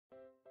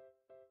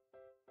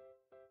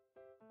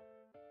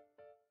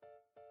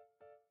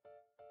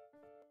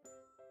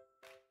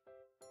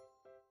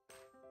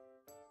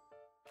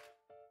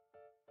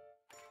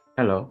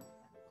Hello.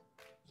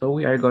 So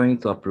we are going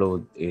to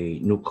upload a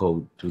new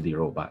code to the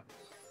robot.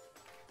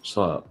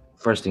 So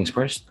first things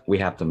first, we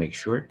have to make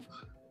sure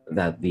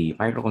that the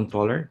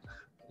microcontroller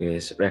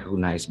is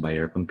recognized by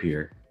your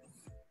computer.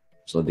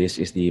 So this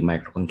is the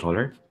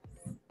microcontroller.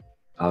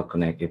 I'll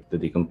connect it to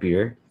the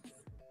computer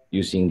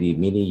using the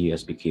mini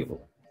USB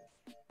cable.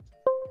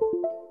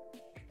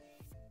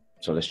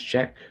 So let's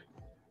check.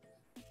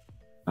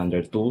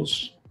 Under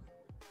Tools,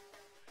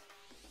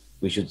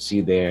 we should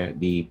see there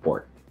the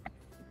port.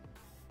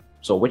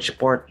 So which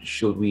port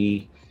should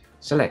we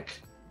select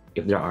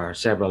if there are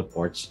several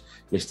ports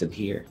listed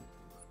here?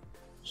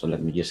 So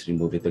let me just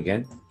remove it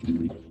again.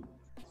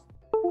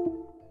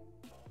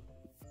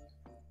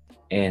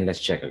 And let's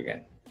check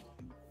again.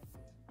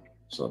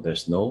 So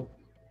there's no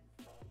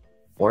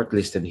port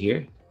listed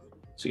here.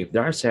 So if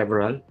there are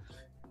several,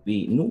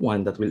 the new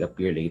one that will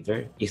appear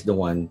later is the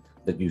one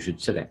that you should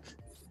select.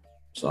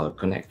 So I'll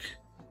connect.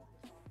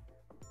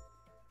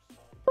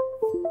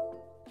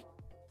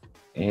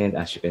 And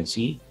as you can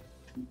see,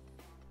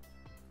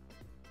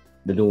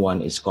 the new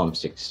one is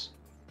COM6.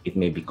 It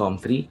may be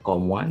COM3,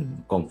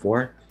 COM1,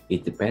 COM4.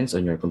 It depends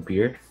on your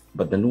computer,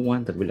 but the new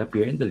one that will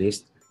appear in the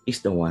list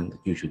is the one that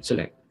you should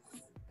select.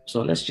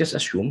 So let's just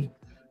assume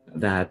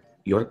that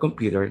your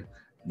computer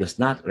does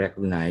not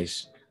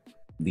recognize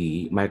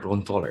the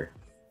microcontroller.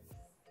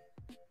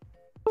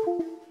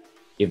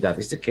 If that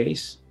is the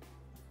case,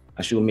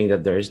 assuming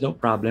that there is no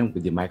problem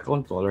with the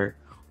microcontroller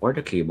or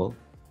the cable,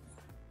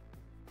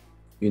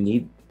 you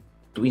need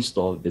to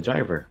install the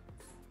driver.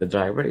 The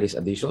driver is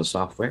additional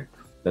software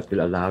that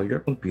will allow your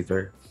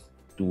computer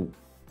to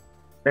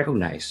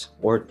recognize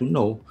or to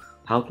know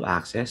how to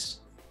access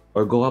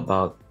or go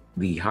about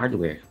the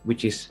hardware,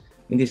 which is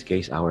in this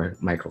case our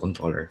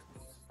microcontroller.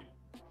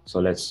 So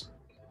let's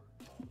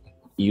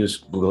use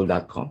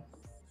google.com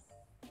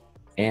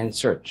and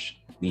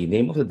search. The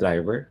name of the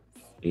driver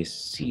is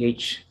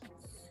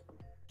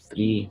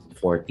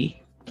CH340.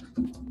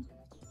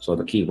 So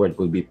the keyword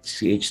will be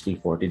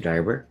CH340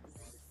 driver.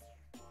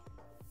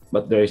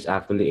 But there is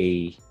actually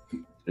a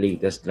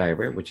latest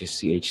driver, which is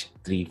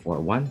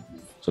CH341.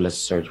 So let's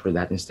search for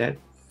that instead.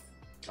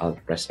 I'll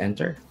press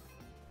enter.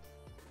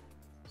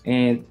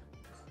 And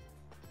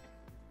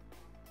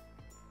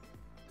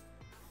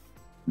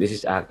this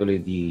is actually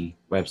the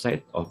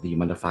website of the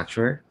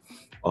manufacturer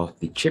of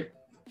the chip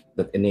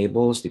that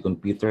enables the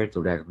computer to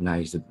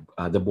recognize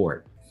the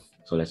board.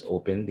 So let's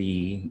open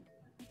the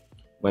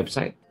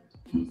website.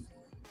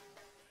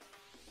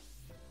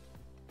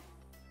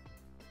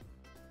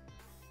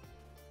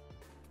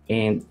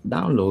 And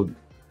download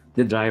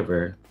the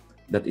driver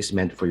that is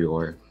meant for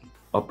your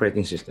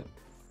operating system.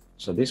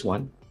 So this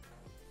one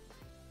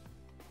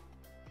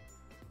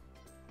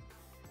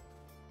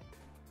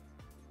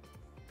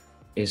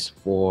is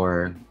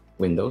for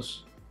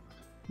Windows,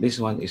 this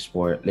one is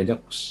for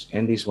Linux,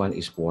 and this one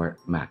is for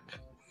Mac.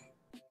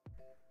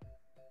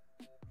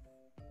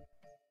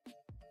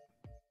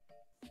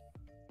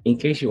 In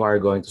case you are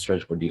going to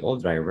search for the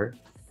old driver,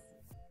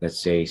 let's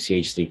say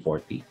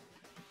CH340,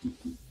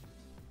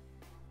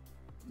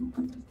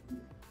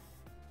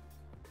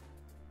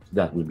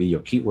 that will be your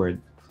keyword.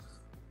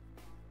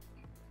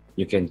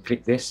 You can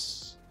click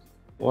this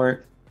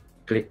or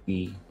click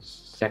the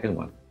second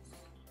one.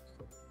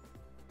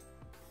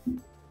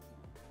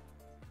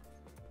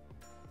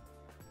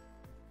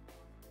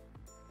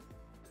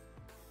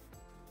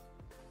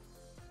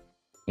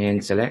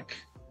 And select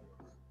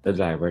the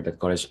driver that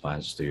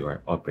corresponds to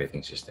your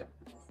operating system.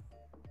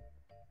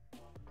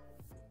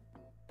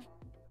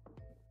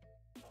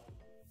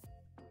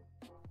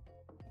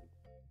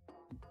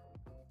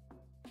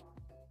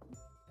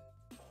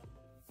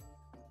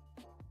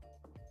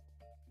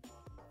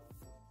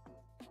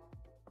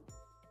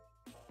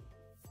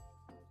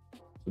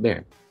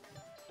 There.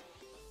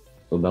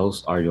 So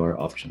those are your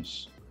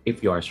options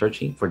if you are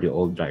searching for the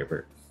old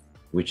driver,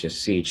 which is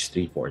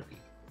CH340.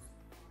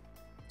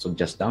 So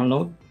just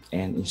download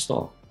and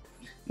install.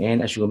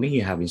 And assuming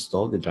you have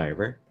installed the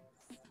driver,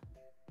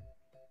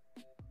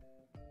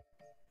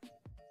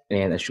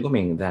 and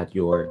assuming that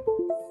your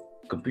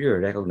computer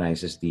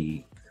recognizes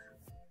the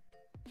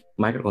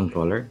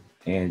microcontroller,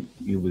 and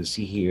you will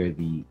see here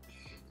the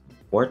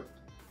port,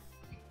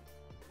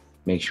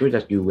 make sure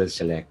that you will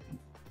select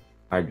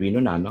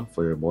Arduino Nano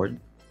for your board,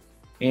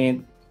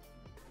 and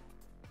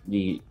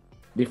the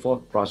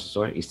default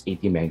processor is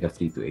 80 Mega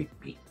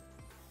 328P.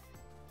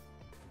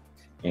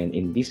 And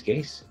in this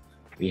case,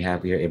 we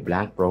have here a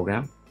blank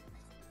program,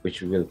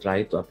 which we will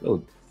try to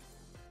upload.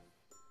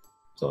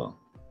 So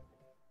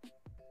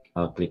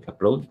I'll click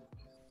upload.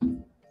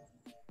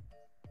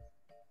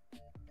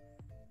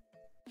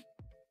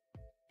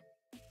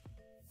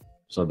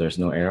 So there's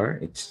no error.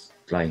 It's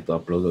trying to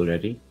upload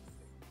already.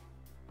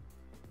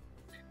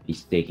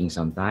 It's taking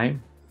some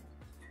time.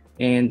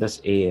 And that's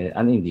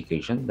an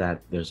indication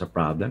that there's a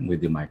problem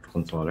with the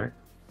microcontroller.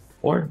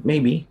 Or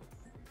maybe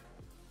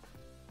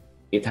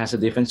it has a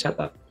different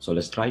setup. So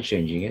let's try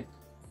changing it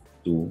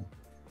to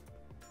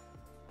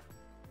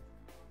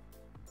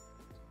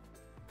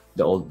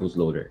the old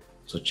bootloader.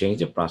 So change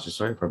the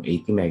processor from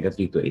 80 mega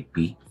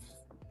 328p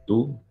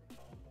to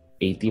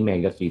 80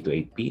 mega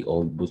 328p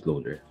old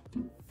bootloader.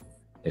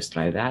 Let's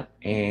try that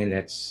and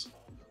let's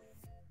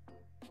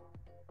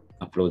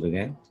upload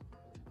again.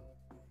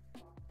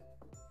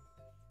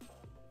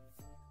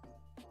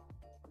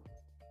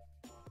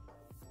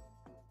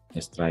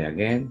 Let's try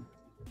again.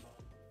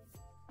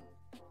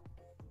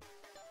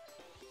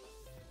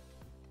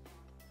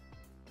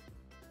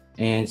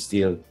 And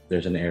still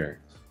there's an error.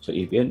 So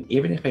even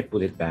if I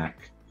put it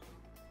back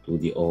to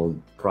the old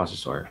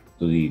processor,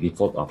 to the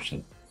default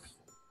option,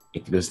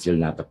 it will still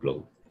not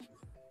upload.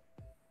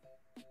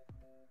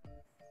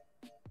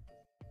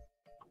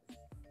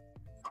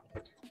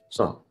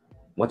 So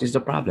what is the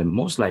problem?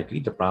 Most likely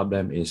the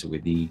problem is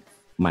with the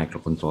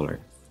microcontroller.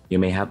 You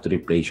may have to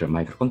replace your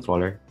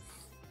microcontroller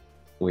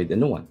with a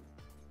new one,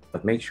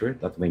 but make sure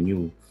that when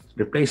you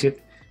replace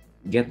it,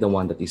 get the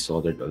one that is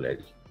soldered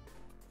already.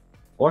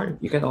 Or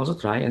you can also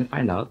try and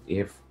find out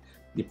if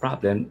the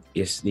problem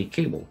is the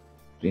cable.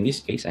 In this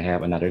case, I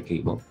have another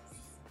cable,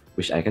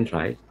 which I can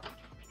try,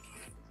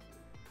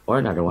 or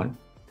another one.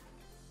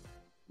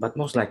 But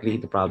most likely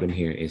the problem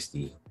here is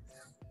the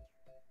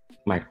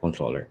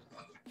microcontroller.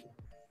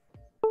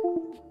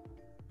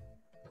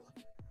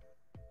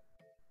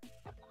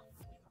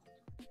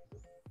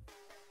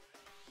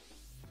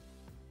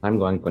 I'm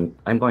going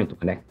to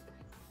connect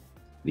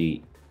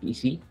the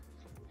PC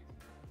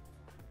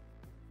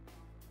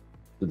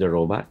to the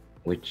robot,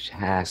 which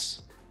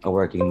has a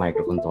working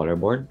microcontroller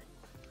board,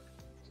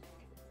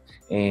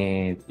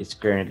 and it's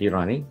currently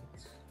running,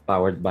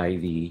 powered by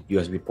the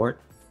USB port,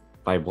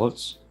 5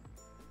 volts.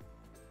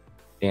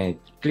 And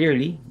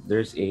clearly,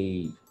 there's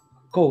a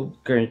code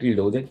currently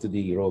loaded to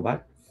the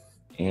robot,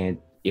 and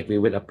if we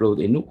will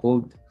upload a new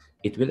code,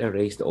 it will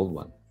erase the old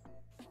one.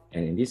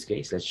 And in this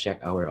case, let's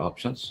check our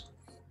options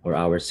or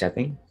our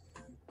setting.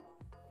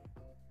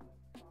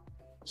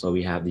 So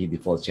we have the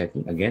default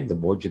setting. Again, the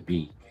board should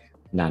be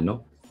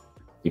nano.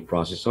 The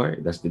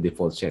processor, that's the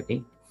default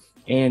setting.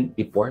 And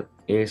the port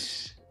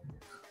is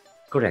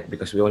correct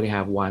because we only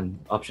have one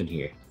option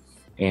here.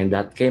 And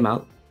that came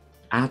out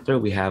after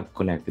we have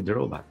connected the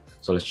robot.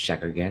 So let's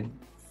check again.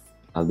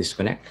 I'll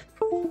disconnect.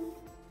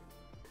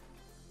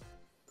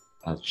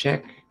 I'll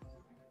check.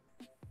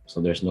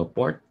 So there's no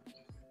port.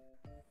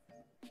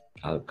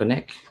 I'll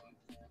connect.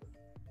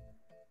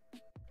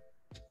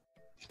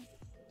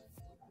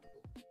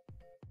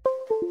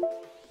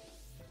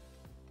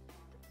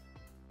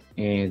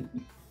 And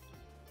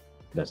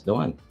that's the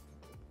one.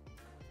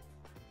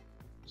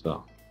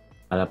 So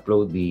I'll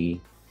upload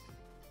the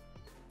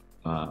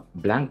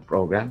blank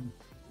program,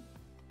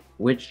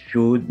 which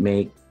should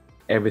make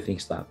everything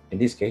stop. In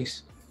this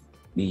case,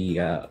 the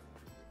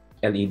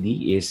LED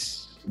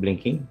is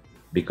blinking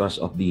because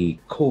of the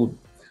code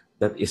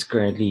that is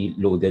currently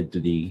loaded to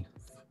the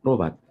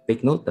robot.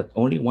 Take note that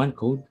only one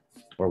code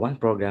or one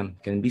program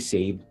can be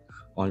saved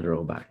on the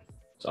robot.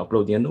 So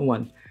uploading a new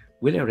one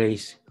will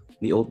erase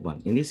the old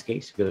one. In this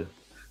case, we'll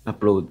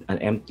upload an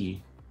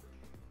empty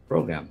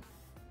program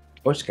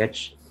or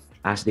sketch,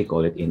 as they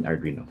call it in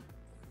Arduino.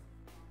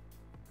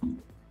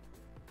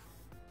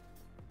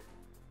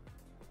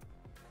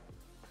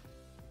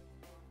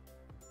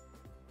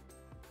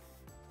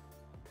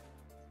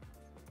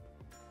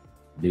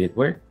 Did it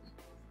work?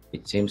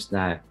 It seems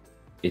that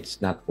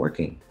it's not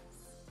working.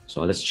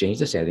 So let's change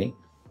the setting.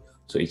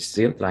 So it's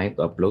still trying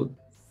to upload.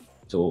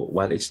 So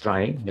while it's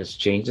trying, let's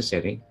change the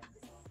setting.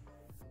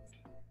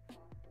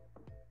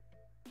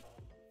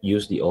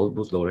 Use the old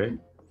bootloader.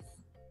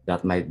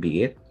 That might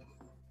be it.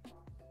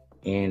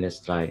 And let's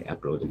try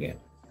upload again.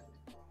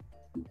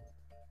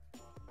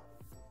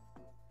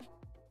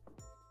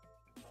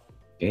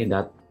 Okay,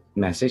 that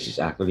message is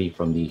actually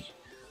from the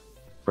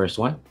first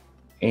one.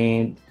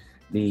 And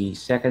the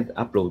second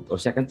upload or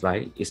second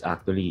try is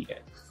actually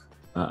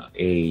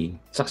a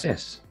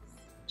success.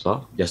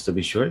 So just to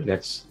be sure,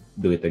 let's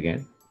do it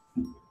again.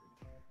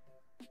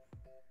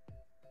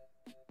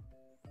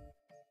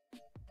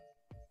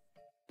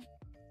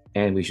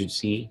 And we should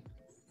see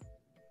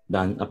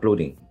done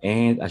uploading.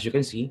 And as you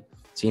can see,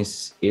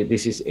 since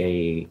this is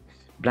a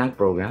blank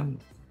program,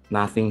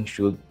 nothing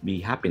should be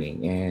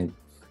happening. And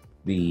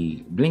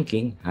the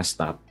blinking has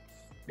stopped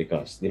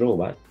because the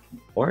robot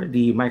or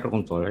the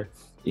microcontroller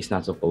is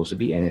not supposed to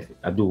be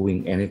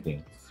doing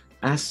anything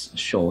as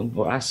shown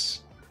or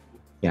as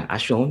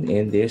shown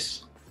in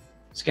this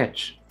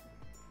sketch.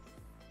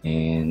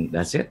 And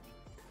that's it.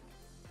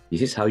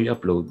 This is how you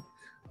upload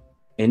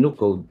a new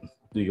code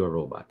to your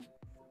robot.